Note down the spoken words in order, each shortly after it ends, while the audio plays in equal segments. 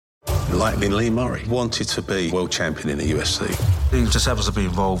Like Lee Murray, wanted to be world champion in the UFC. He just happens to be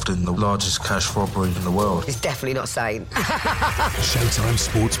involved in the largest cash robbery in the world. He's definitely not sane. Showtime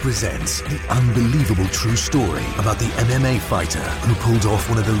Sports presents the unbelievable true story about the MMA fighter who pulled off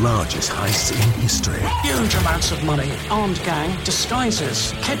one of the largest heists in history. Huge amounts of money, armed gang,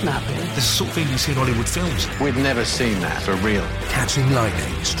 disguises, kidnapping. This is the sort of thing you see in Hollywood films. We've never seen that for real. Catching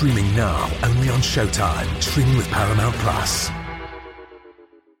Lightning, streaming now, only on Showtime, streaming with Paramount Plus.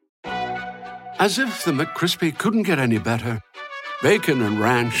 As if the McCrispy couldn't get any better, Bacon and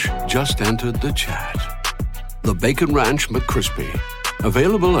Ranch just entered the chat. The Bacon Ranch McCrispy,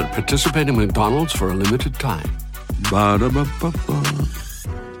 available at participating McDonald's for a limited time. Ba-da-ba-ba-ba.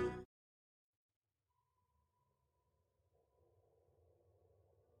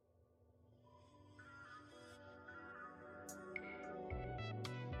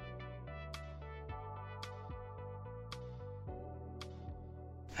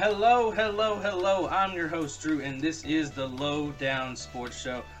 Hello. I'm your host, Drew, and this is the Lowdown Sports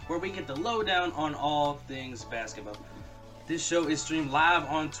Show, where we get the lowdown on all things basketball. This show is streamed live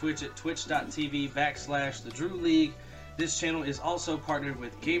on Twitch at twitch.tv/The Drew League. This channel is also partnered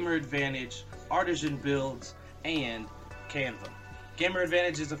with Gamer Advantage, Artisan Builds, and Canva. Gamer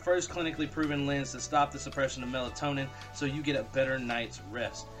Advantage is the first clinically proven lens to stop the suppression of melatonin so you get a better night's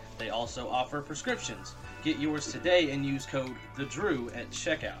rest. They also offer prescriptions. Get yours today and use code THEDREW at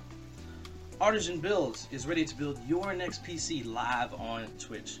checkout. Artisan Builds is ready to build your next PC live on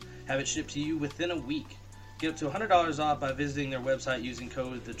Twitch. Have it shipped to you within a week. Get up to $100 off by visiting their website using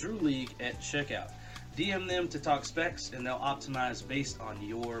code THEDREWLEAGUE at checkout. DM them to talk specs and they'll optimize based on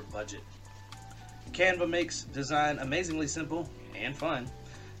your budget. Canva makes design amazingly simple and fun.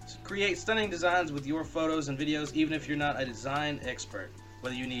 Create stunning designs with your photos and videos even if you're not a design expert.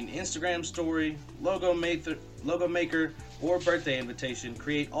 Whether you need an Instagram story, logo maker, or birthday invitation,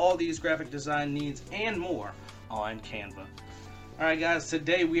 create all these graphic design needs and more on Canva. Alright guys,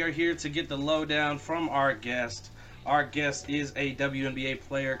 today we are here to get the lowdown from our guest. Our guest is a WNBA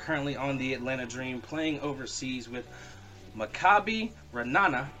player currently on the Atlanta Dream, playing overseas with Maccabi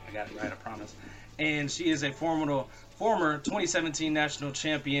Ra'anana. I got it right, I promise. And she is a former 2017 national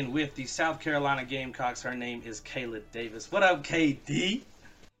champion with the South Carolina Gamecocks. Her name is Kayla Davis. What up, KD?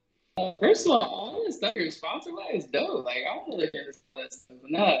 First of all, this stuff you're sponsored by is dope. Like, I want to look at this stuff.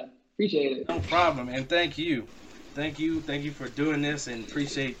 Nah, appreciate it. No problem, and thank you. Thank you for doing this, and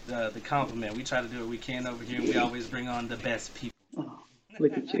appreciate the compliment. We try to do what we can over here. We always bring on the best people. Oh,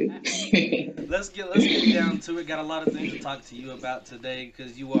 look at you. Let's get down to it. Got a lot of things to talk to you about today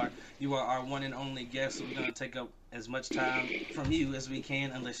because you are our one and only guest. So we're gonna take up as much time from you as we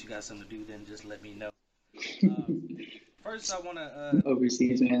can. Unless you got something to do, then just let me know. First, I want to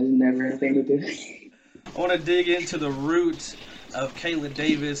overseas, man. There's never anything to do. I want to dig into the roots of Kayla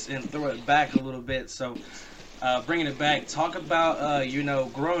Davis and throw it back a little bit. So, bringing it back, talk about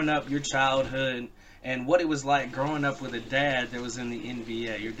growing up, your childhood, and what it was like growing up with a dad that was in the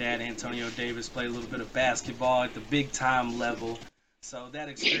NBA. Your dad, Antonio Davis, played a little bit of basketball at the big time level. So that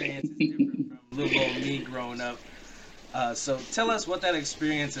experience is different from little old me growing up. So tell us what that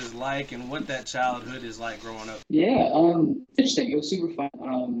experience is like and what that childhood is like growing up. Yeah, interesting. It was super fun.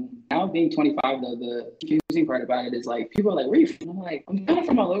 Now being 25, though, the confusing part about it is like people are like, "Where you from?" I'm like, "I'm kind of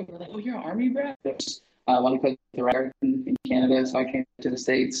from all over." They're like, "Oh, you're an Army brat?" When I played the Ryder in Canada, so I came to the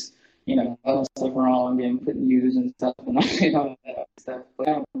States. I was like wrong and putting U's and stuff and all that stuff.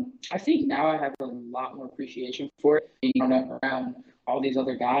 But I think now I have a lot more appreciation for it. Around all these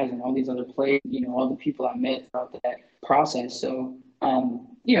other guys and all these other players, all the people I met throughout that process. So,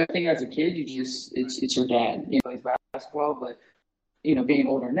 I think as a kid, it's your dad, plays basketball, but, being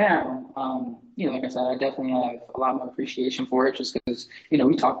older now, like I said, I definitely have a lot more appreciation for it just because,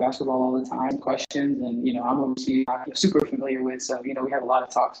 we talk basketball all the time, questions, and, I'm obviously super familiar with, so, we have a lot of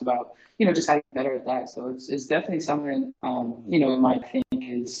talks about, just how to get better at that. So it's definitely something, you might think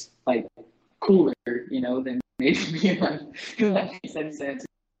is like cooler, than maybe being like, that makes sense,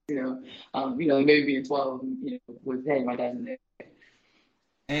 maybe being 12, with, hey, my dad's in there.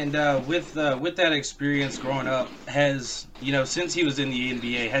 And with that experience growing up, has since he was in the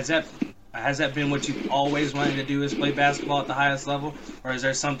NBA, has that been what you've always wanted to do, is play basketball at the highest level, or is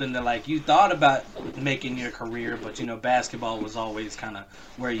there something that like you thought about making your career, but basketball was always kind of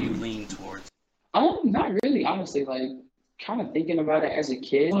where you leaned towards? Not really, honestly. Like kind of thinking about it as a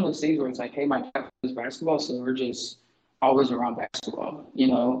kid, one of those things where it's like, hey, my dad plays basketball, so we're just always around basketball,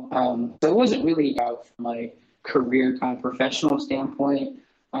 So it wasn't really about from my career kind of professional standpoint.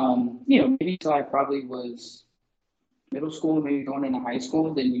 Maybe until I probably was middle school, maybe going into high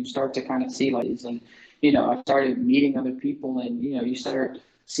school, then you start to kind of see like, and, I started meeting other people and, you start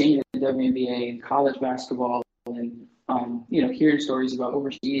seeing the WNBA and college basketball and, hearing stories about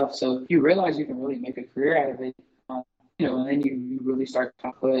overseas stuff. So you realize you can really make a career out of it, and then you really start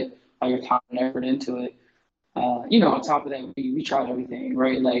to put all your time and effort into it. On top of that, we tried everything,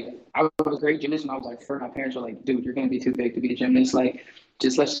 right? Like, I was a great gymnast when I was like 4. My parents were like, dude, you're going to be too big to be a gymnast. Like,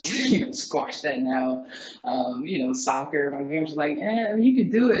 just let's squash that now. Soccer, my parents were like, you can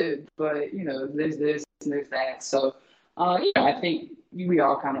do it, but, there's this and there's that. So, I think we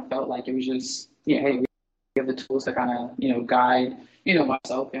all kind of felt like it was just, hey, we have the tools to kind of, guide,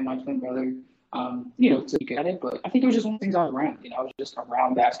 myself and my twin brother, to get at it. But I think it was just one of the things I was around. I was just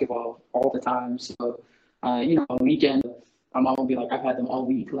around basketball all the time. So, on the weekend, my mom would be like, I've had them all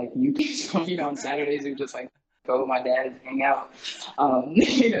week, like you can. So, on Saturdays, it was just like go with my dad and hang out. So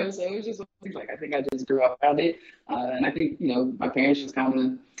it was just like, I think I just grew up around it. And I think, my parents just kind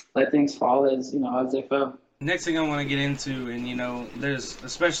of let things fall as they fell. Next thing I want to get into, and there's,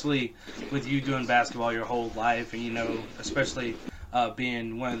 especially with you doing basketball your whole life, and especially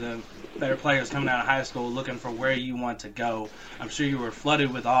being one of the better players coming out of high school, looking for where you want to go. I'm sure you were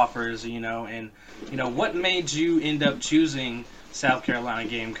flooded with offers, and what made you end up choosing South Carolina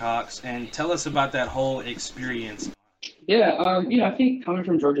Gamecocks, and tell us about that whole experience. Yeah, I think coming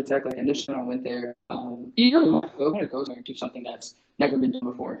from Georgia Tech, like initially when I went there, you want to go somewhere and do something that's never been done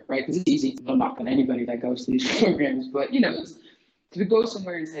before, right? Because it's easy to knock on anybody that goes to these programs, but to go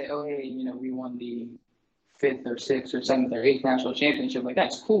somewhere and say, oh hey, we won the 5th or 6th or 7th or 8th national championship, like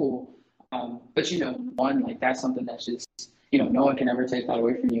that's cool. But one, like that's something that's just no one can ever take that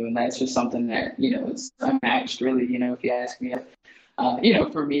away from you, and that's just something that it's unmatched, really. If you ask me.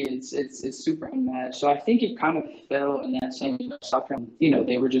 For me, it's super unmatched. So I think it kind of fell in that same South Carolina.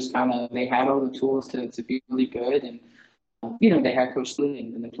 They were just they had all the tools to be really good, and they had Coach Lee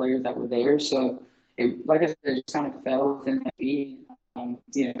and the players that were there. So it, like I said, it just kind of fell within that beat.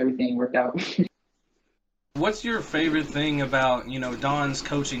 Everything worked out. What's your favorite thing about Dawn's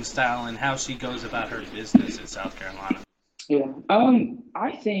coaching style and how she goes about her business in South Carolina? Yeah,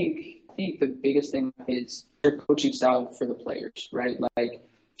 I think the biggest thing is her coaching style for the players, right? Like,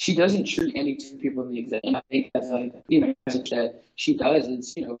 she doesn't treat any two people the exact same. I think that's message that she does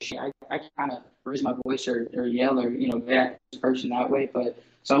is, I kind of raise my voice or yell or, that person that way. But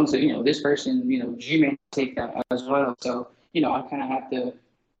someone said, this person, she may take that as well. So, I kind of have to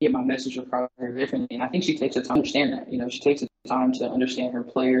get my message across her differently. And I think she takes the time to understand that. She takes the time to understand her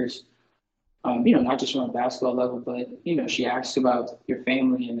players, not just from a basketball level, but, she asks about your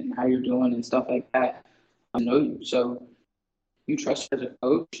family and how you're doing and stuff like that. I know you. So you trust her as a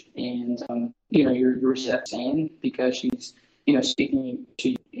coach, and, you're saying because she's, speaking to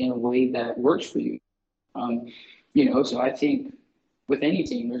you in a way that works for you. So I think with any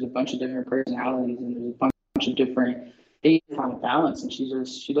team, there's a bunch of different personalities and there's a bunch of different things to kind of balance, and she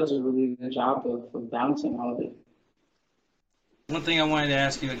does a really good job of balancing all of it. One thing I wanted to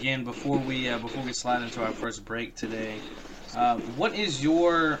ask you again before we slide into our first break today, what is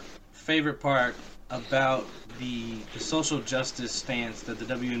your favorite part about the social justice stance that the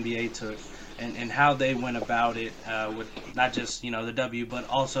WNBA took, and how they went about it, with not just the W, but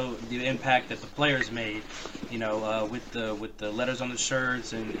also the impact that the players made, with the letters on the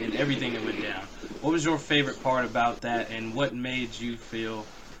shirts and everything that went down. What was your favorite part about that, and what made you feel,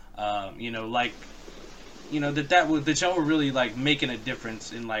 that y'all were really like making a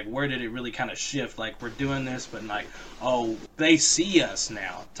difference in, like, where did it really kind of shift? Like, we're doing this, but like, oh, they see us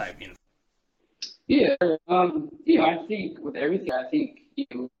now type. Yeah, I think with everything, I think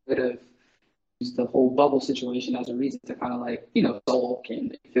could have used the whole bubble situation as a reason to kind of sulk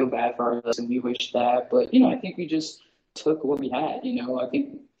and feel bad for us, and we wish that. But I think we just took what we had. I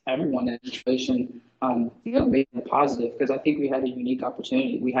think everyone in the situation, made it positive, because I think we had a unique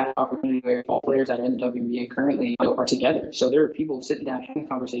opportunity. We had an opportunity where all players that are in the WNBA currently are together. So there are people sitting down having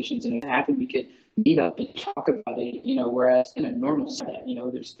conversations, and if it happened, we could meet up and talk about it. Whereas in a normal set,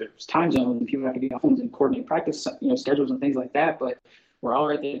 there's time zones and people have to be at homes and coordinate practice, schedules and things like that. But we're all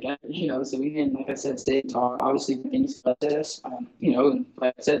right there together, so we didn't, like I said, stay and talk. Obviously, things like this, and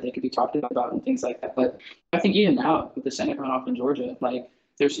like I said, they could be talked about and things like that. But I think even now with the Senate runoff in Georgia, like,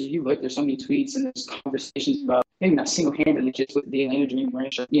 there's so many tweets and there's conversations about maybe not single-handedly just with the Atlanta Dream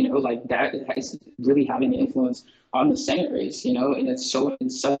branch, like that is really having an influence on the Senate race, and it's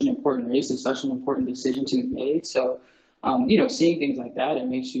such an important race, it's such an important decision to be made. So, seeing things like that, it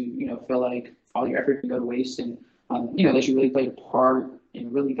makes you, feel like all your effort can go to waste, and, that you really played a part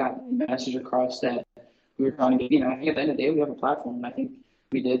and really got the message across that we were trying to get. I think at the end of the day, we have a platform, and I think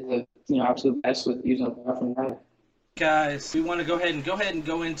we did the absolute best with using a platform that. guys, we want to go ahead and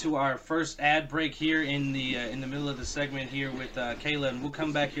go into our first ad break here in the middle of the segment here with Kayla, and we'll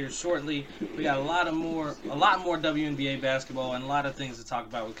come back here shortly. We got a lot more WNBA basketball and a lot of things to talk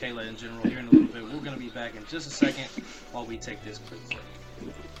about with Kayla in general here in a little bit. We're going to be back in just a second while we take this quick break.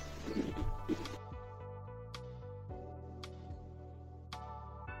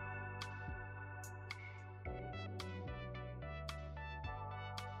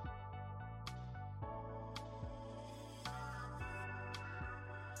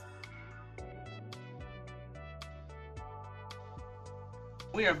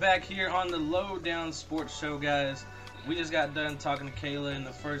 We are back here on the Lowdown Sports Show, guys. We just got done talking to Kayla in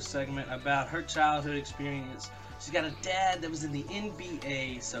the first segment about her childhood experience. She's got a dad that was in the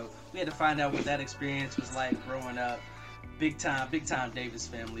NBA, so we had to find out what that experience was like growing up. Big time Davis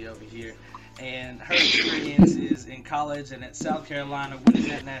family over here. And her experiences in college and at South Carolina winning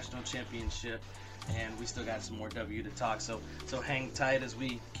that national championship. And we still got some more W to talk, so hang tight as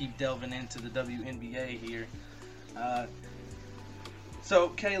we keep delving into the WNBA here. So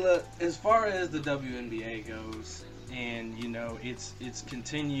Kayla, as far as the WNBA goes, and its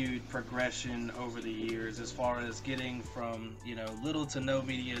continued progression over the years, as far as getting from little to no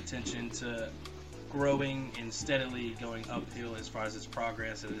media attention to growing and steadily going uphill as far as its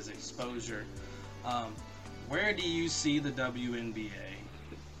progress and its exposure, where do you see the WNBA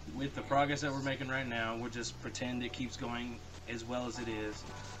with the progress that we're making right now? We'll just pretend it keeps going as well as it is.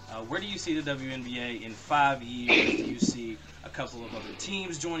 Where do you see the WNBA in 5 years? Do you see a couple of other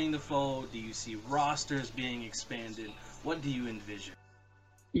teams joining the fold? Do you see rosters being expanded? What do you envision?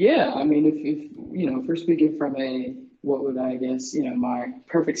 Yeah, I mean, if we're speaking from what would I guess, my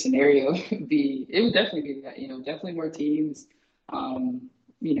perfect scenario be, it would definitely be that, definitely more teams, like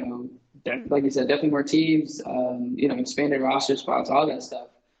you said, definitely more teams, expanded roster spots, all that stuff.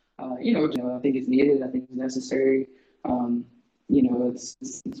 I think it's needed. I think it's necessary.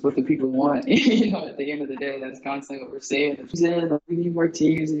 It's what the people want. At the end of the day, that's constantly what we're saying. We need more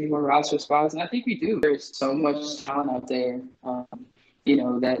teams, we need more roster spots, and I think we do. There's so much talent out there,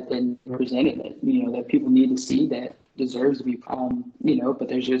 that been represented that people need to see that deserves to be, but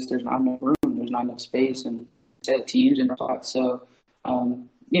there's not enough room, there's not enough space and teams and spots. So,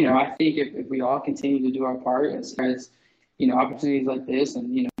 I think if we all continue to do our part as opportunities like this,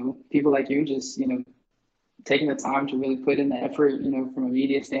 and people like you just taking the time to really put in the effort, from a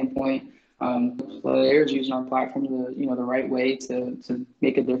media standpoint, players using our platform the right way to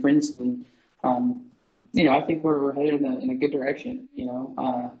make a difference. And, I think we're headed in a good direction.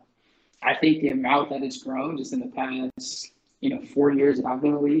 I think the amount that it's grown just in the past, 4 years that I've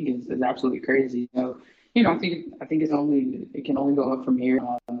been in the league is absolutely crazy. So, I think it can only go up from here.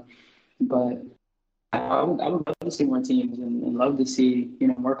 But I would love to see more teams and love to see,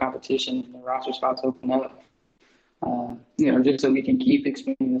 more competition and the roster spots open up. Just so we can keep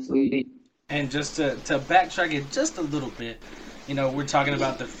expanding this league. And just to backtrack it just a little bit, we're talking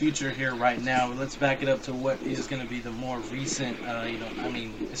about the future here right now. Let's back it up to what is going to be the more recent,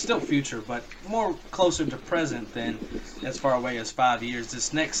 it's still future, but more closer to present than as far away as 5 years.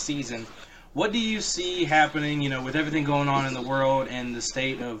 This next season, what do you see happening, with everything going on in the world and the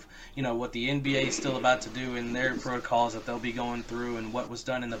state of, what the NBA is still about to do and their protocols that they'll be going through and what was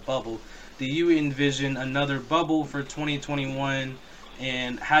done in the bubble? Do you envision another bubble for 2021?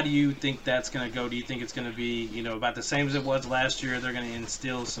 And how do you think that's going to go? Do you think it's going to be, about the same as it was last year? They're going to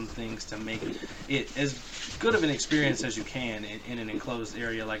instill some things to make it as good of an experience as you can in an enclosed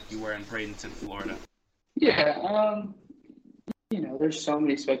area like you were in Bradenton, Florida? Yeah, there's so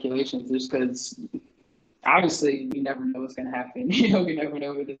many speculations just because obviously we never know what's going to happen. We never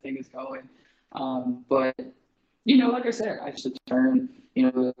know where the thing is going. But, like I said, I should turn,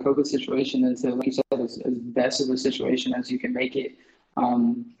 the COVID situation into, like you said, as best of a situation as you can make it.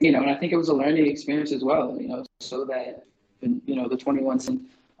 And I think it was a learning experience as well, so that, the 21,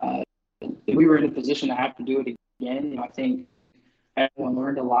 we were in a position to have to do it again. I think everyone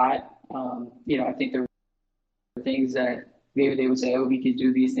learned a lot. I think there were things that maybe they would say, oh, we could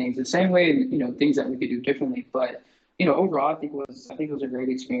do these things the same way, and, things that we could do differently. But, overall, I think it was a great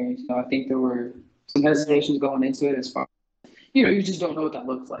experience. I think there were some hesitations going into it as far as, you just don't know what that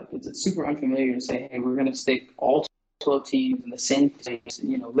looks like. It's super unfamiliar to say, hey, we're going to stick all 12 teams in the same place,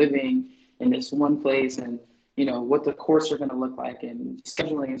 living in this one place and, what the courts are going to look like and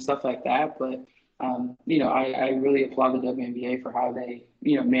scheduling and stuff like that. But, I really applaud the WNBA for how they,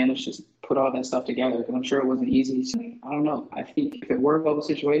 managed to put all that stuff together, because I'm sure it wasn't easy. So, I don't know. I think if it were a bubble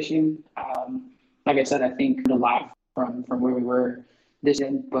situation, like I said, I think a lot from where we were this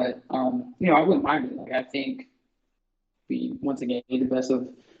in, but, I wouldn't mind it. Like, I think we, once again, made the best of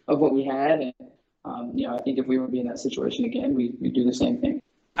what we had. And, I think if we were in that situation again, we'd do the same thing.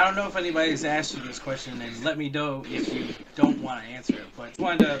 I don't know if anybody's asked you this question, and let me know if you don't want to answer it. But I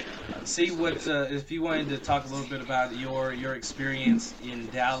wanted to see if you wanted to talk a little bit about your experience in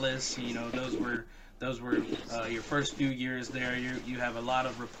Dallas. Those were your first few years there. You have a lot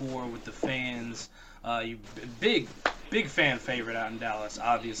of rapport with the fans. You big fan favorite out in Dallas.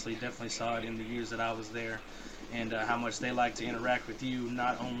 Obviously, definitely saw it in the years that I was there, and how much they like to interact with you.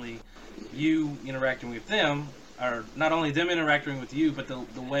 Not only you interacting with them, or not only them interacting with you, but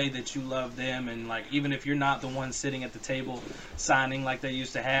the way that you love them, and like even if you're not the one sitting at the table signing like they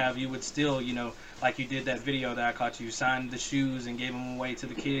used to have, you would still, like you did that video that I caught you signed the shoes and gave them away to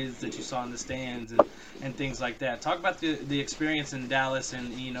the kids that you saw in the stands and things like that. Talk about the experience in Dallas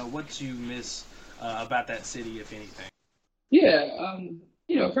and what you miss about that city, if anything. Yeah,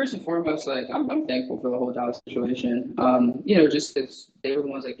 first and foremost, like I'm thankful for the whole Dallas situation. Just because they were the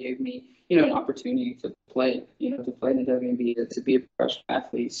ones that gave me an opportunity to play, in the WNBA, to be a professional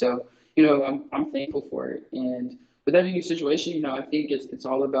athlete. So, I'm thankful for it. And with every new situation, I think it's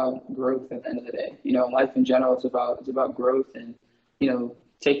all about growth at the end of the day. Life in general, it's about growth and,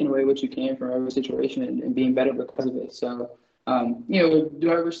 taking away what you can from every situation and being better because of it. So, do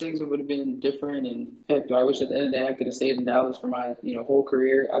I wish things would have been different? And heck, do I wish at the end of the day I could have stayed in Dallas for my, whole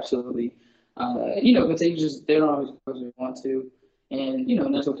career? Absolutely. But they don't always want to. And,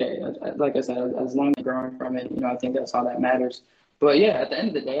 and that's okay. Like I said, as long as you're growing from it, I think that's all that matters. But, yeah, at the end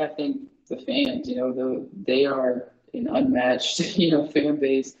of the day, I think the fans, they are an unmatched, fan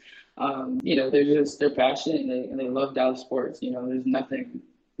base. They're passionate and they love Dallas sports. There's nothing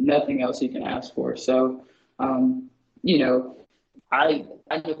else you can ask for. So, I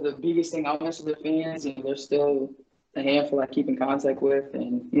think the biggest thing I'll miss with the fans, there's still a handful I keep in contact with.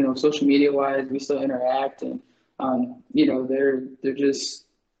 And, social media-wise, we still interact. And, they're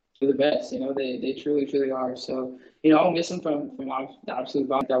the best. They truly, truly are. So, I'll miss them from the absolute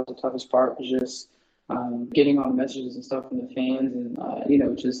bottom. That was the toughest part, was just getting all the messages and stuff from the fans and,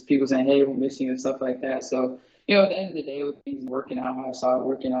 just people saying, hey, we're missing you and stuff like that. So, at the end of the day, with things working out how I saw it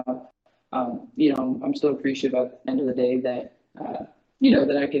working out, I'm still appreciative at the end of the day that,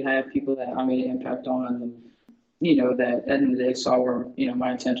 that I could have people that I made an impact on and, that at the end of the day saw where,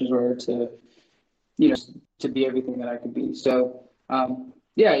 my intentions were to be everything that I could be. So, I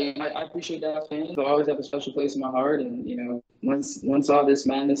appreciate Dallas fans. They'll always have a special place in my heart. And, once all this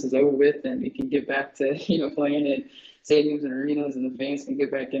madness is over with and we can get back to, playing at stadiums and arenas and the fans can get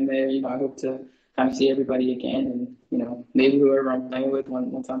back in there, I hope to kind of see everybody again. And, maybe whoever I'm playing with,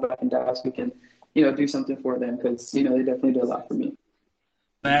 once I'm back in Dallas, we can, do something for them because, they definitely do a lot for me.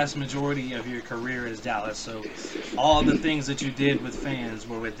 Vast majority of your career is Dallas, so all the things that you did with fans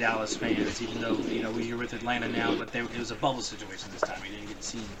were with Dallas fans, even though, you're with Atlanta now, but it was a bubble situation this time. You didn't get to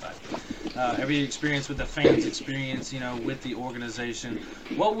see anybody. Every experience with the fans experience, with the organization.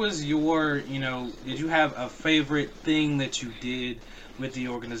 What was your, did you have a favorite thing that you did with the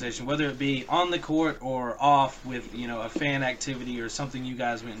organization, whether it be on the court or off with, a fan activity or something you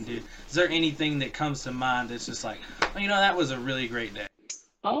guys went and did? Is there anything that comes to mind that's just like, that was a really great day?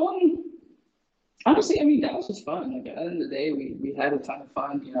 Honestly, Dallas was fun. Like, at the end of the day, we had a ton of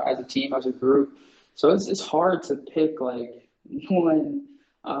fun, as a team, as a group. So it's hard to pick like one,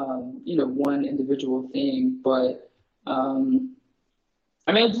 one individual thing. But I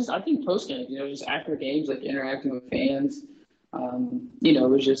think post game, just after games, like interacting with fans,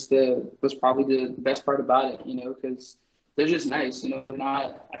 was probably the best part about it, because they're just nice,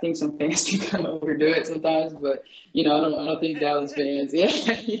 I think some fans can kind of overdo it sometimes, but, I don't think Dallas fans,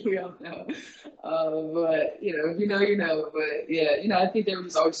 we all know. But, if you know, but yeah, I think they were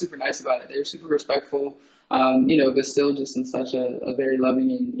just always super nice about it. They were super respectful, but still just in such a very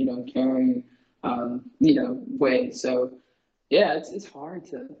loving and, caring, way. So yeah, it's hard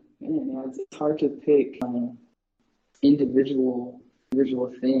to, it's hard to pick, individual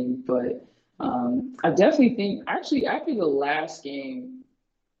thing, but I definitely think, actually, after the last game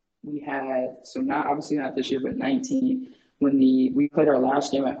we had, so obviously not this year, but 19, when we played our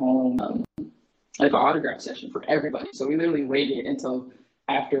last game at home, like an autograph session for everybody. So we literally waited until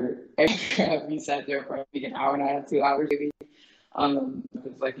after every draft. We sat there for maybe an hour and a half, 2 hours maybe.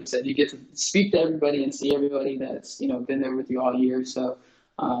 Because like you said, you get to speak to everybody and see everybody that's, been there with you all year. So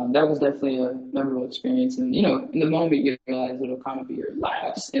that was definitely a memorable experience. And, in the moment you realize it'll kind of be your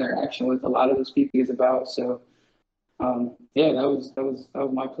last interaction with a lot of those people is about. So, that was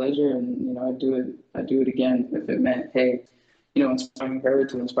my pleasure. And, I'd do it again if it meant, hey, inspiring her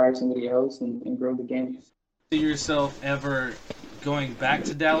to inspire somebody else and grow the game. See yourself ever going back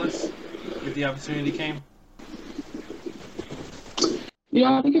to Dallas if the opportunity came?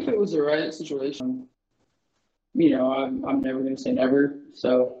 I think if it was the right situation, I'm never going to say never.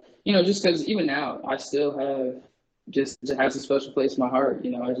 So, just because even now I still have just it has a special place in my heart.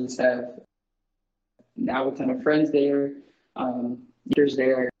 I just have now a ton of friends there, leaders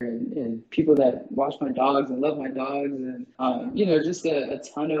there, and people that watch my dogs and love my dogs, and just a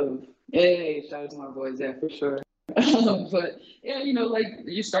ton of hey, shout out to my boys, yeah, for sure. But yeah, like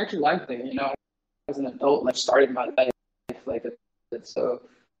you start your life there. As an adult, like started my life like that. So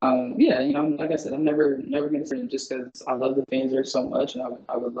yeah, like I said, I'm never gonna say it just because I love the fans there so much, and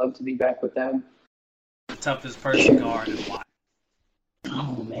I would love to be back with them. The toughest person to guard and why?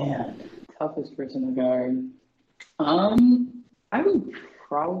 Oh man, toughest person to guard. I would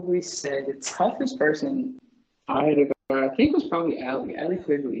probably say the toughest person I had to guard, I think, was probably Allie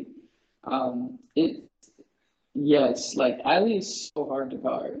Quigley. Yes, like Allie is so hard to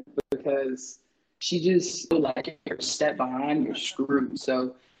guard because she just feel like if you're a step behind, you're screwed.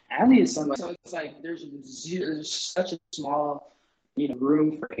 So Allie is somebody. So it's like there's such a small,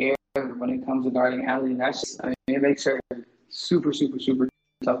 room for error when it comes to guarding Allie, and that's just, it makes her super, super, super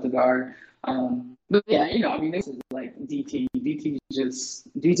tough to guard. But yeah, this is like DT.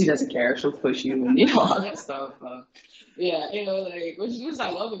 DT doesn't care. She'll push you and all that stuff. Yeah, like which I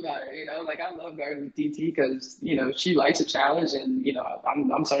love about her. Like I love guarding with DT because she likes a challenge, and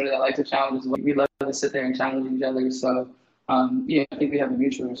I'm somebody that likes a challenge as well. We love to sit there and challenge each other. So I think we have a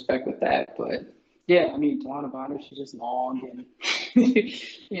mutual respect with that. But yeah, Tawana Bonner, she's just long and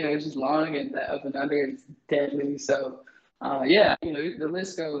just long and that up and under is deadly. So. Yeah, the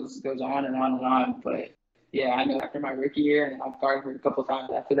list goes on and on and on. But yeah, I know after my rookie year, and I've guarded her a couple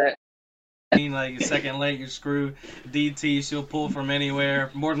times after that. Like a second late, you're screwed. DT, she'll pull from anywhere.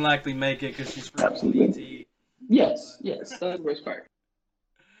 More than likely make it because she's from DT. Yes, that's the worst part.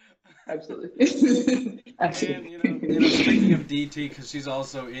 Absolutely. Absolutely. And speaking of DT, because she's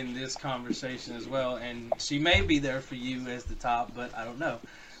also in this conversation as well, and she may be there for you as the top, but I don't know.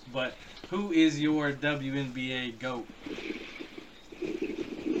 But who is your WNBA GOAT?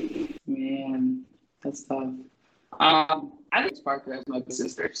 Man, that's tough. I think it's Parker as my big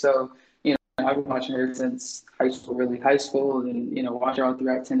sister. So, I've been watching her since high school, and, watch her all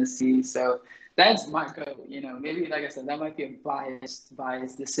throughout Tennessee. So that's my GOAT. Maybe, like I said, that might be a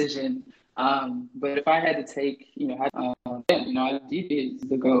biased decision. But if I had to take, DP is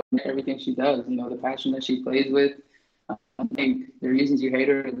the GOAT. Everything she does, the passion that she plays with. I think the reasons you hate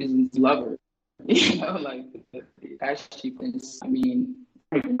her, the reasons you love her. Like the passion she plays. I don't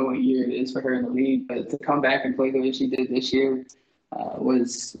even know what year it is for her in the league, but to come back and play the way she did this year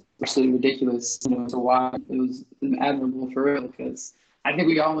was absolutely ridiculous. To watch. It was admirable for real because I think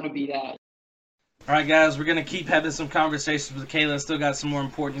we all want to be that. All right, guys, we're going to keep having some conversations with Kayla. Still got some more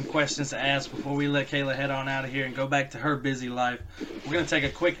important questions to ask before we let Kayla head on out of here and go back to her busy life. We're going to take a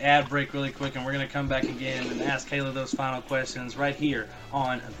quick ad break really quick, and we're going to come back again and ask Kayla those final questions right here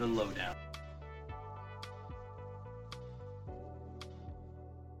on The Lowdown.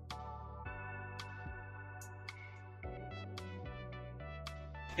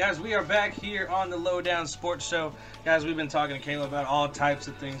 Guys, we are back here on The Lowdown Sports Show. Guys, we've been talking to Kayla about all types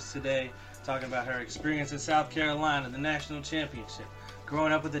of things today. Talking about her experience in South Carolina, the national championship,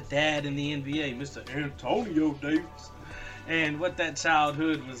 growing up with a dad in the NBA, Mr. Antonio Davis, and what that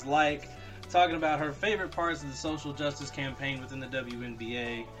childhood was like. Talking about her favorite parts of the social justice campaign within the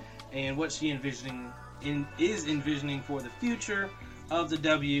WNBA, and what she is envisioning for the future of the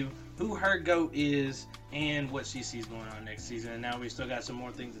W, who her GOAT is, and what she sees going on next season. And now we still got some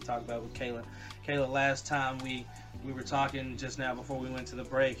more things to talk about with Kayla. Kayla, last time we were talking just now before we went to the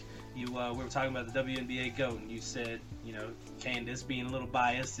break, we were talking about the WNBA GOAT, and you said, Candace, being a little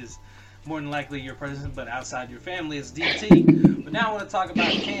biased, is more than likely your person, but outside your family is DT. But now I want to talk about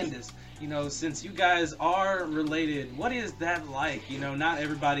Candace. Since you guys are related, what is that like? Not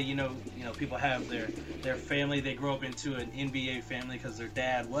everybody, people have their family. They grow up into an NBA family because their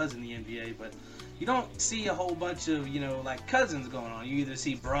dad was in the NBA, but you don't see a whole bunch of, like cousins going on. You either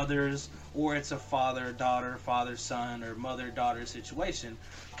see brothers or it's a father-daughter, father-son, or mother-daughter situation.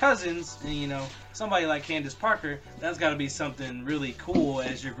 Cousins, and somebody like Candace Parker, that's got to be something really cool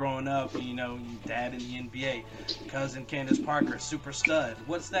as you're growing up, your dad in the NBA. Cousin Candace Parker, super stud.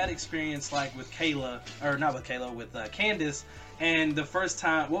 What's that experience like with with Candace, and the first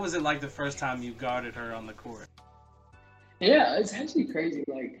time, what was it like the first time you guarded her on the court? Yeah, it's actually crazy.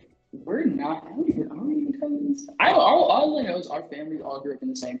 Like, we're not, are we even cousins? All I know is our families all grew up in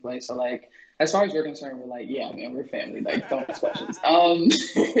the same place. So, like, as far as we're concerned, we're like, yeah, man, we're family. Like, don't ask questions.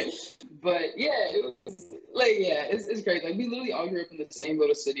 But, yeah, it was, like, yeah, it's great. Like, we literally all grew up in the same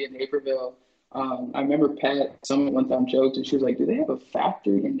little city of Naperville. I remember someone one time joked, and she was like, "Do they have a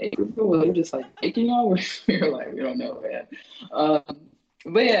factory in Naperville where they're just like making y'all?" We were like, "We don't know, man."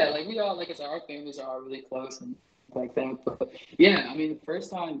 But yeah, like we all, like I said, our families are all really close and like that. But yeah, I mean, the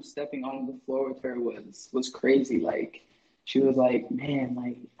first time stepping on the floor with her was crazy. Like she was like, "Man,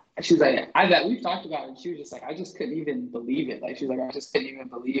 like." She was like, we've talked about it. And she was just like, I just couldn't even believe it. Like, she was like, I just couldn't even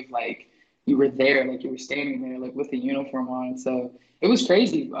believe, like, you were there, like, you were standing there, like, with the uniform on. So it was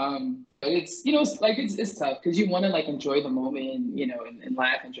crazy. But it's, it's tough because you want to, like, enjoy the moment and, and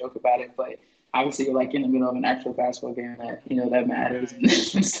laugh and joke about it. But obviously, you're, like, in the middle of an actual basketball game that, that matters and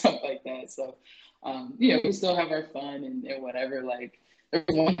stuff like that. So, we still have our fun and whatever. Like, there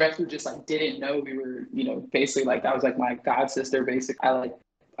was one ref who just, like, didn't know we were, basically, like, that was, like, my god sister, basically.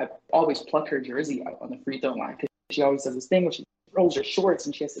 I always pluck her jersey out on the free throw line because she always does this thing where she rolls her shorts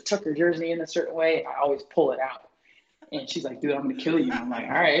and she has to tuck her jersey in a certain way. I always pull it out. And she's like, "Dude, I'm going to kill you." I'm like,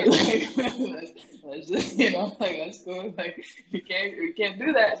 "All right." Like, let's just, that's cool. Like, you can't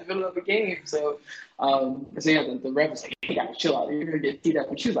do that in the middle of a game. So yeah, the ref was like, "You got to chill out. You're going to get beat up."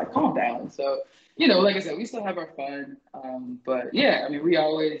 And she was like, "Calm down." So, like I said, we still have our fun. But yeah, I mean, we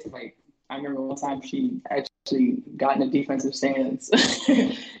always, like, I remember one time she actually got in a defensive stance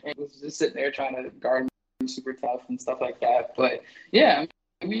and was just sitting there trying to guard me, super tough and stuff like that. But yeah,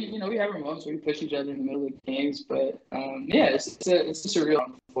 we have our moments where we push each other in the middle of games. But yeah, it's just a real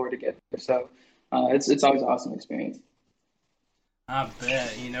floor to get there. So it's always an awesome experience. I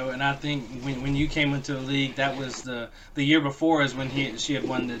bet, and I think when you came into the league, that was the year before is when she had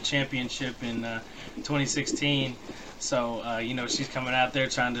won the championship in 2016. So, she's coming out there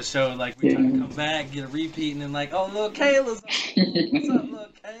trying to show, like, we're trying to come back, get a repeat, and then, like, oh, little Kayla's what's up, little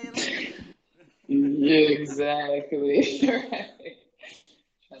Kayla? Yeah, exactly. Right.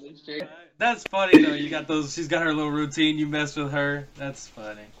 That's funny, though. She's got her little routine. You mess with her. That's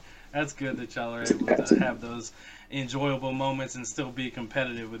funny. That's good that y'all are able to have those enjoyable moments and still be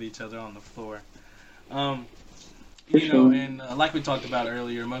competitive with each other on the floor. And like we talked about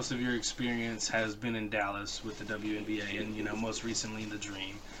earlier, most of your experience has been in Dallas with the WNBA, and most recently the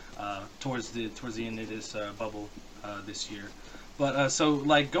Dream, towards the end of this bubble this year. But so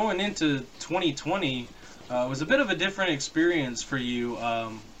like going into 2020 was a bit of a different experience for you,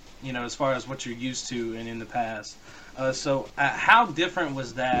 as far as what you're used to and in the past. So how different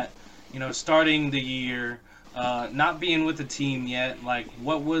was that? Starting the year. Not being with the team yet, like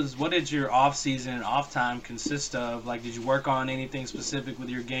what did your off season and off time consist of? Like, did you work on anything specific with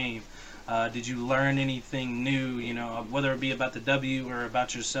your game? Did you learn anything new? Whether it be about the W or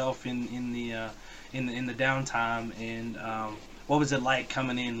about yourself in the downtime, and what was it like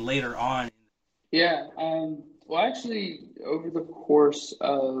coming in later on? Yeah, well, actually, over the course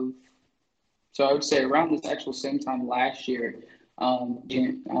of, so I would say around this actual same time last year,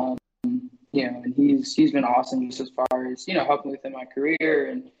 and he's been awesome just as far as, helping within my career.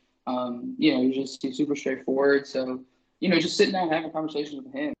 And, he's super straightforward. So, just sitting down having conversations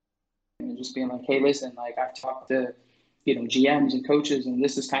with him and just being like, "Hey, listen, like, I've talked to, GMs and coaches, and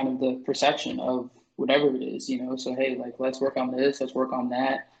this is kind of the perception of whatever it is, so, hey, like, let's work on this, let's work on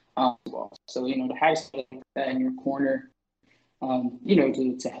that." So, to have something like that in your corner,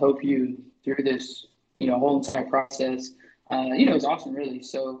 to help you through this, whole entire process, is awesome, really.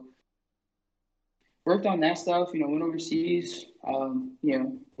 So, worked on that stuff, went overseas,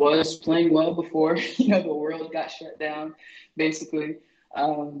 was playing well before, the world got shut down, basically.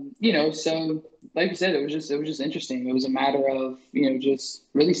 So like you said, it was just interesting. It was a matter of, just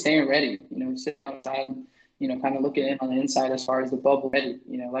really staying ready, sitting outside, kind of looking in on the inside as far as the bubble ready.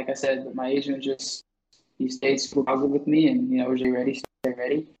 Like I said, my agent he stayed super positive with me and, was ready, stay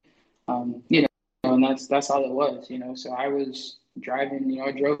ready. And that's all it was, So I was driving,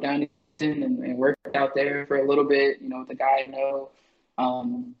 I drove down and worked out there for a little bit, with a guy I know,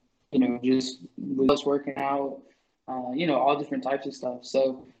 just was working out, all different types of stuff.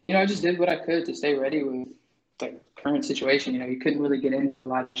 So, I just did what I could to stay ready with the current situation. You couldn't really get into a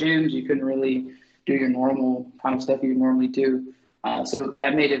lot of gyms. You couldn't really do your normal kind of stuff you normally do. So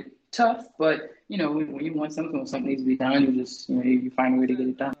that made it tough. But, when you want something, when something needs to be done, you just, you find a way to get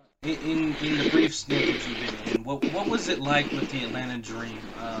it done. In the brief stint that you've been in, what was it like with the Atlanta Dream?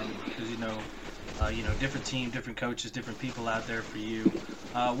 Because different team, different coaches, different people out there for you.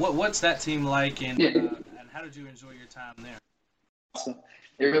 What's that team like, and how did you enjoy your time there? Awesome.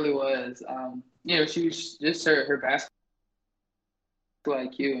 It really was. She was just her basketball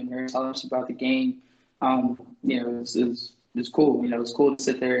IQ and her telling us about the game. It was cool. It was cool to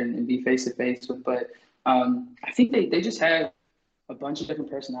sit there and be face to face with. But I think they just have a bunch of different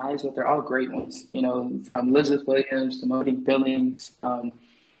personalities, but they're all great ones. From Elizabeth Williams to Monique Billings,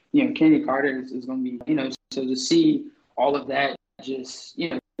 Kenny Carter is going to be, so to see all of that just,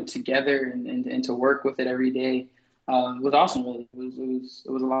 together and to work with it every day was awesome. Really,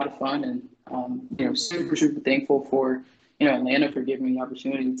 it was a lot of fun, and super thankful for Atlanta for giving me the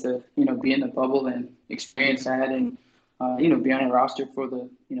opportunity to be in the bubble and experience that, and be on a roster for the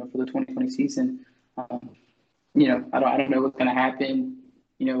for the 2020 season. I don't know what's going to happen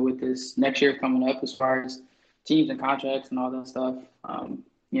with this next year coming up as far as teams and contracts and all that stuff. I'm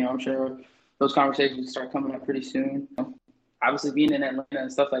sure those conversations start coming up pretty soon. Obviously, being in Atlanta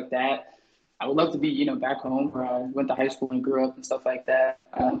and stuff like that, I would love to be, back home where I went to high school and grew up and stuff like that.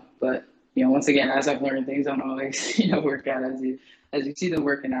 But once again, as I've learned, things don't always, work out as you see them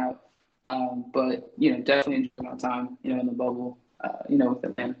working out. But definitely enjoy my time, in the bubble, with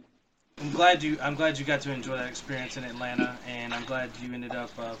Atlanta. I'm glad you got to enjoy that experience in Atlanta, and I'm glad you ended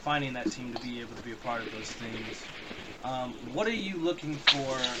up finding that team to be able to be a part of those things. What are you looking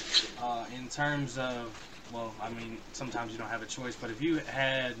for in terms of? Well, I mean, sometimes you don't have a choice, but if you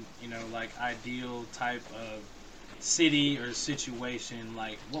had, like ideal type of city or situation,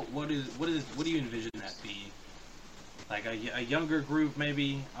 like what do you envision that be? Like a younger group,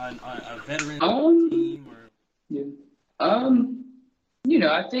 maybe a veteran team, or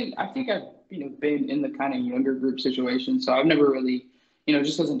I think I've been in the kind of younger group situation, so I've never really,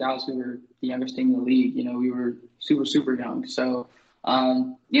 just because in Dallas we were the youngest team in the league, we were super young, so.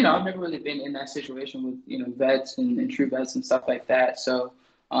 I've never really been in that situation with, vets and true vets and stuff like that. So,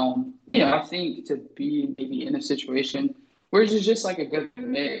 I think to be maybe in a situation where it's just like a good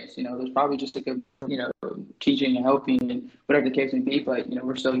mix, there's probably just a good, teaching and helping and whatever the case may be. But,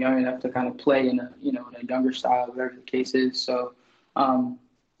 we're still young enough to kind of play in a younger style, whatever the case is. So, I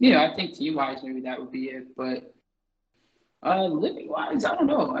think team-wise, maybe that would be it. But living-wise, I don't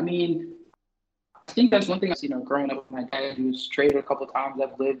know. I mean, I think that's one thing I've growing up with my dad, who's traded a couple of times.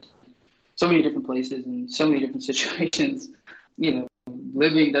 I've lived so many different places and so many different situations.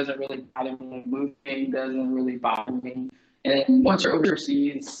 Living doesn't really bother me. Moving doesn't really bother me. And once you're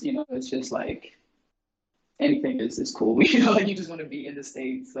overseas, it's just like anything is cool. Like you just want to be in the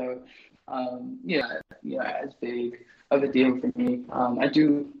States. So, as big of a deal for me. I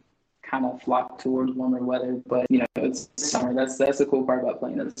do kind of flock towards warmer weather, but it's summer. That's the cool part about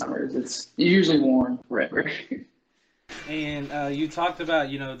playing in the summer is it's usually warm forever. And you talked about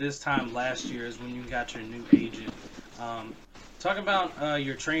this time last year is when you got your new agent. Talk about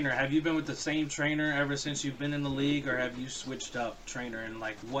your trainer. Have you been with the same trainer ever since you've been in the league, or have you switched up trainer? And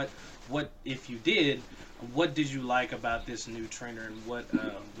like what if you did, what did you like about this new trainer, and what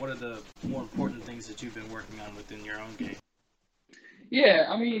are the more important things that you've been working on within your own game? Yeah,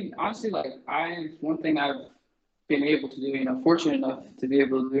 I mean, honestly, one thing I've been able to do, fortunate enough to be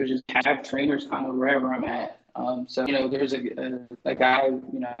able to do is just have trainers kind of wherever I'm at. So, there's a guy,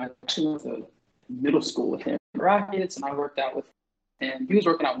 I actually went to middle school with him, Rockets, and I worked out with him. He was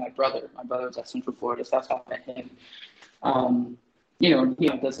working out with my brother. My brother was at Central Florida, so that's how I met him. He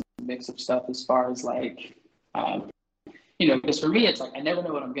does a mix of stuff as far as because for me, it's like I never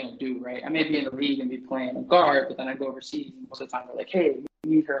know what I'm going to do, right? I may be in the league and be playing a guard, but then I go overseas, and most of the time they're like, hey,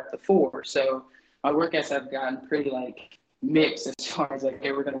 we need her at the 4. So my workouts have gotten pretty, mixed as far as,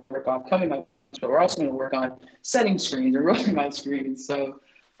 hey, we're going to work on coming up, but we're also going to work on setting screens or rolling out screens. So,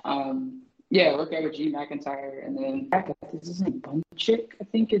 I work out with G. McIntyre, and then this is a Bunchik. I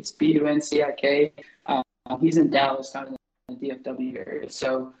think it's Buncik. He's in Dallas, kind of in the DFW area.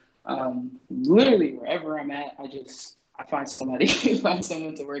 So literally wherever I'm at, I find somebody, find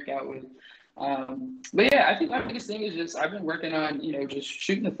someone to work out with. But yeah, I think my biggest thing is just I've been working on, just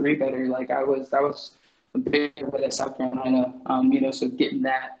shooting the 3 better. That was a big one at South Carolina. So getting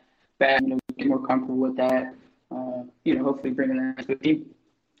that back, get more comfortable with that. Hopefully bringing that to the team.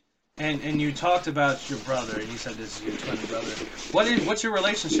 And you talked about your brother, and you said this is your twin brother. What's your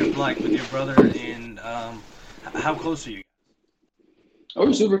relationship like with your brother, and how close are you? Oh,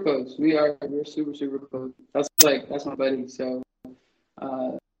 we're super close. We're super close. That's my buddy. So,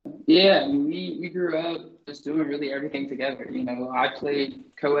 we grew up just doing really everything together. I played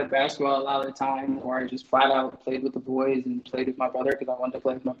co-ed basketball a lot of the time, or I just flat out played with the boys and played with my brother because I wanted to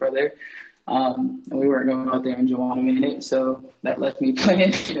play with my brother. And we weren't going out there in Joanna Minute, so that left me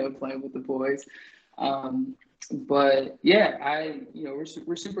playing with the boys. But yeah, we're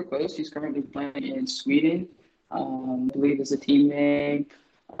super close. He's currently playing in Sweden. I believe it's a team name.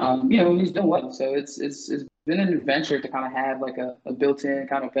 He's doing well. So it's been an adventure to kind of have a built-in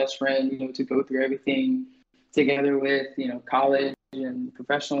kind of best friend, to go through everything together with, college and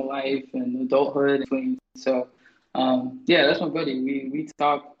professional life and adulthood. So, that's my buddy. We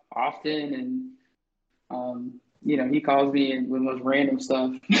talk often, and he calls me with most random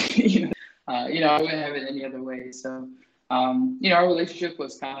stuff. I wouldn't have it any other way. So, our relationship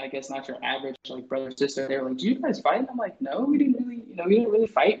was kind of, I guess, not your average like brother sister. They were like, "Do you guys fight?" And I'm like, "No, we didn't really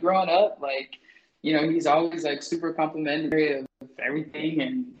fight growing up." Like, he's always like super complimentary of everything,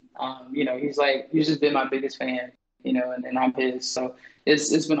 and he's just been my biggest fan, and I'm his. So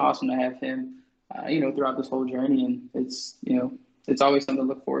it's been awesome to have him, throughout this whole journey, and it's always something to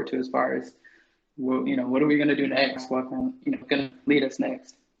look forward to as far as, what are we gonna do next? What gonna lead us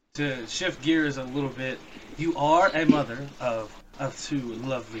next? To shift gears a little bit, you are a mother of 2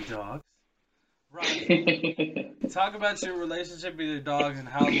 lovely dogs. Right. Talk about your relationship with your dogs and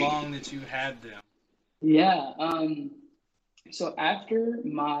how long that you had them. Yeah. So after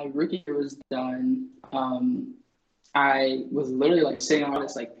my rookie year was done, I was literally like sitting on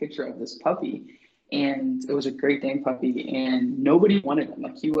this like picture of this puppy, and it was a Great Dane puppy, and nobody wanted him.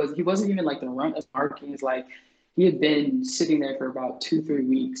 Like he wasn't even like the runt of markings. Like he had been sitting there for about 2-3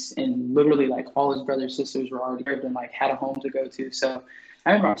 weeks, and literally like all his brothers and sisters were already there and like had a home to go to. So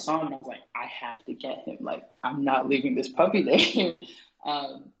I remember I saw him and I was like, I have to get him. Like I'm not leaving this puppy there.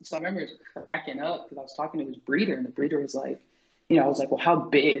 So I remember cracking up because I was talking to his breeder, and the breeder was like, I was like, well, how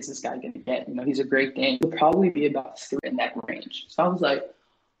big is this guy going to get? He's a Great Dane. He'll probably be about 3 in that range. So I was like,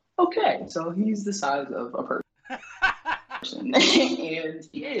 okay, so he's the size of a person. And he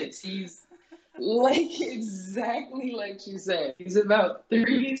is. He's like exactly like you said. He's about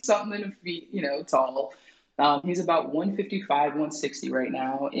 30-something feet, tall. He's about 155, 160 right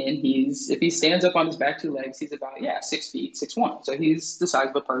now. And if he stands up on his back 2 legs, he's about, 6 feet, 6'1". So he's the size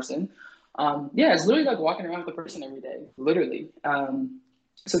of a person. It's literally like walking around with a person every day, literally.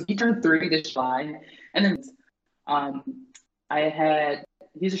 So he turned 3 this July. And then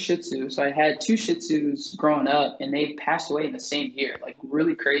he's a Shih Tzu. So I had 2 Shih Tzus growing up, and they passed away in the same year. Like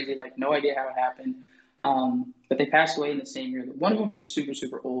really crazy, like no idea how it happened. But they passed away in the same year. One of them was super,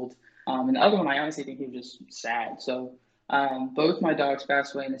 super old. And the other one, I honestly think he was just sad. So both my dogs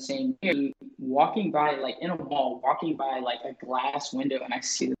passed away in the same year. Walking by, like in a mall, like a glass window, and I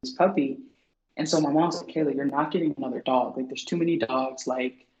see this puppy. And so my mom's like, Kayla, you're not getting another dog. Like there's too many dogs.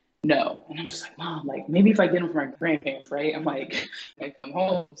 Like, no. And I'm just like, Mom, like maybe if I get him for my grandparents, right? I'm like, I come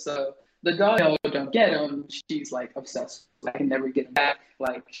home. So the dog, don't get him. She's like obsessed. I can never get him back.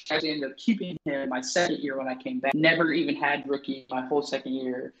 Like she actually ended up keeping him my second year when I came back. Never even had Rookie my whole second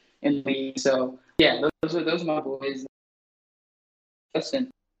year in the league. So yeah, those are my boys.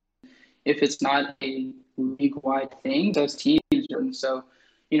 Listen, if it's not a league-wide thing, those teams are. So,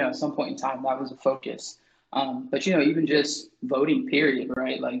 at some point in time, that was a focus. But, even just voting, period,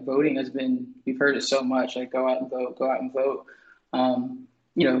 right? Like voting we've heard it so much, like go out and vote,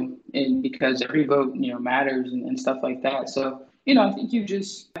 and because every vote, matters and stuff like that. So, I think you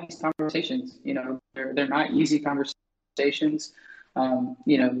just have these conversations, they're not easy conversations.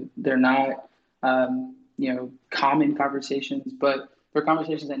 They're not, common conversations, but they're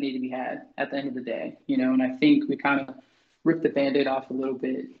conversations that need to be had at the end of the day, and I think we kind of ripped the Band-Aid off a little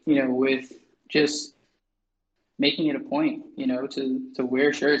bit, with just making it a point, to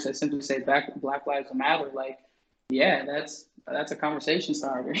wear shirts that simply say Black Lives Matter. Like, yeah, that's a conversation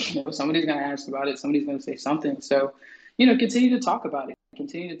starter. Somebody's going to ask about it. Somebody's going to say something. So, continue to talk about it,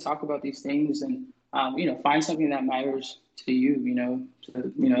 continue to talk about these things, and, find something that matters to you,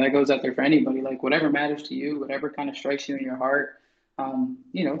 that goes out there for anybody. Like whatever matters to you, whatever kind of strikes you in your heart,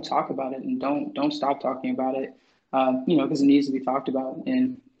 talk about it, and don't stop talking about it, because it needs to be talked about.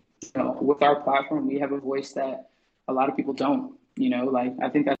 And, with our platform, we have a voice that a lot of people don't, like I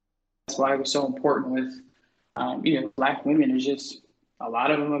think that's why it was so important with, Black women. Is just a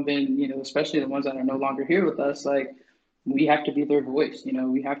lot of them have been, especially the ones that are no longer here with us, like we have to be their voice,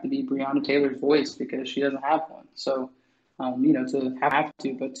 we have to be Breonna Taylor's voice because she doesn't have one. So,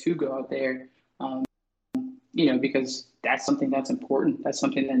 to go out there, because that's something that's important. That's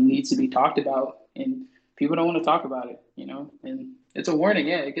something that needs to be talked about, and people don't want to talk about it, and it's a warning.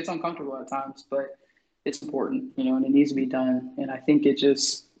 Yeah, it gets uncomfortable at times, but it's important, and it needs to be done. And I think it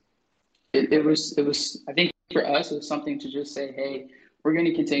was, I think for us, it was something to just say, hey, we're going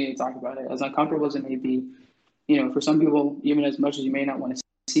to continue to talk about it, as uncomfortable as it may be. For some people, even as much as you may not want to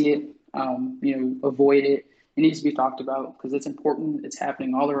see it, avoid it. It needs to be talked about because it's important. It's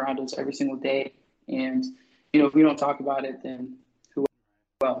happening all around us every single day. And, if we don't talk about it, then who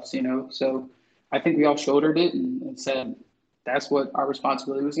else, So I think we all shouldered it and said that's what our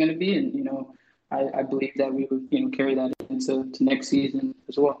responsibility was going to be. And, I believe that we would, carry that into next season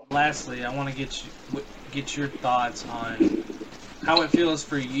as well. Lastly, I want to get your thoughts on how it feels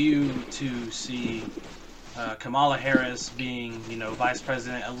for you to see Kamala Harris being, vice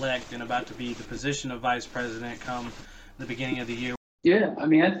president-elect and about to be the position of vice president come the beginning of the year. Yeah, I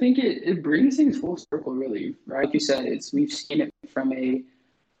mean, I think it brings things full circle, really, right? Like you said, we've seen it from a,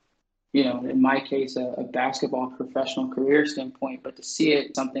 in my case, a basketball professional career standpoint, but to see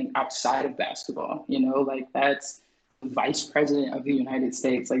it something outside of basketball, like that's vice president of the United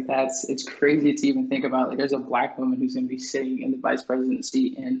States. Like it's crazy to even think about. Like there's a Black woman who's going to be sitting in the vice president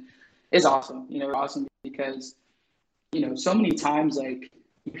seat, and it's awesome. Awesome because, so many times, like,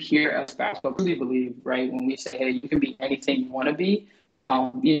 you hear us basketball really believe, right, when we say, hey, you can be anything you want to be.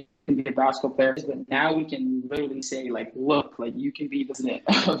 You can be a basketball player, but now we can literally say, like, look, like, you can be president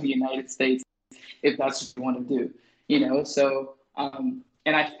of the United States if that's what you want to do, So, and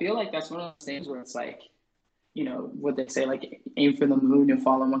I feel like that's one of those things where it's like, what they say, like, aim for the moon and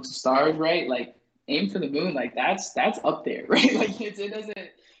fall amongst the stars, right? Like, aim for the moon, like, that's up there, right? Like,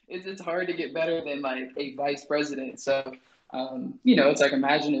 it's hard to get better than, like, a vice president. So, it's like,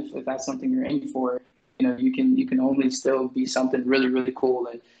 imagine if that's something you're aiming for, you can only still be something really, really cool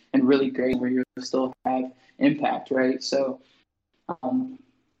and really great where you still have impact, right? So,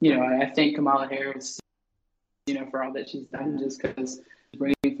 I think Kamala Harris, for all that she's done, just because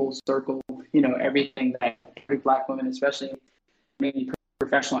bringing full circle, everything that every Black woman, especially maybe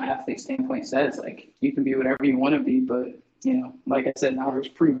professional athlete standpoint, says, like, you can be whatever you want to be, but, like I said, now there's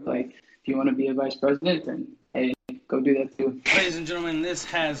proof, like, if you want to be a vice president, then hey, go do that too. Ladies and gentlemen, this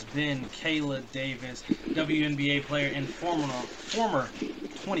has been Kayla Davis, WNBA player and former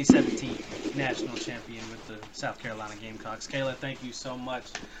 2017 national champion with the South Carolina Gamecocks. Kayla, thank you so much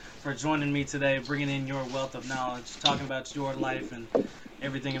for joining me today, bringing in your wealth of knowledge, talking about your life and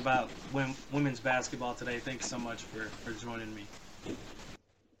everything about women's basketball today. Thanks so much for joining me.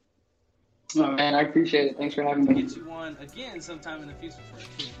 Oh, man, I appreciate it. Thanks for having me. Get you on again sometime in the future for a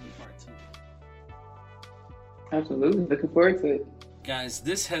KD Part 2. Absolutely. Looking forward to it. Guys,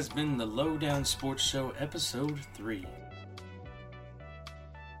 this has been the Lowdown Sports Show, Episode 3.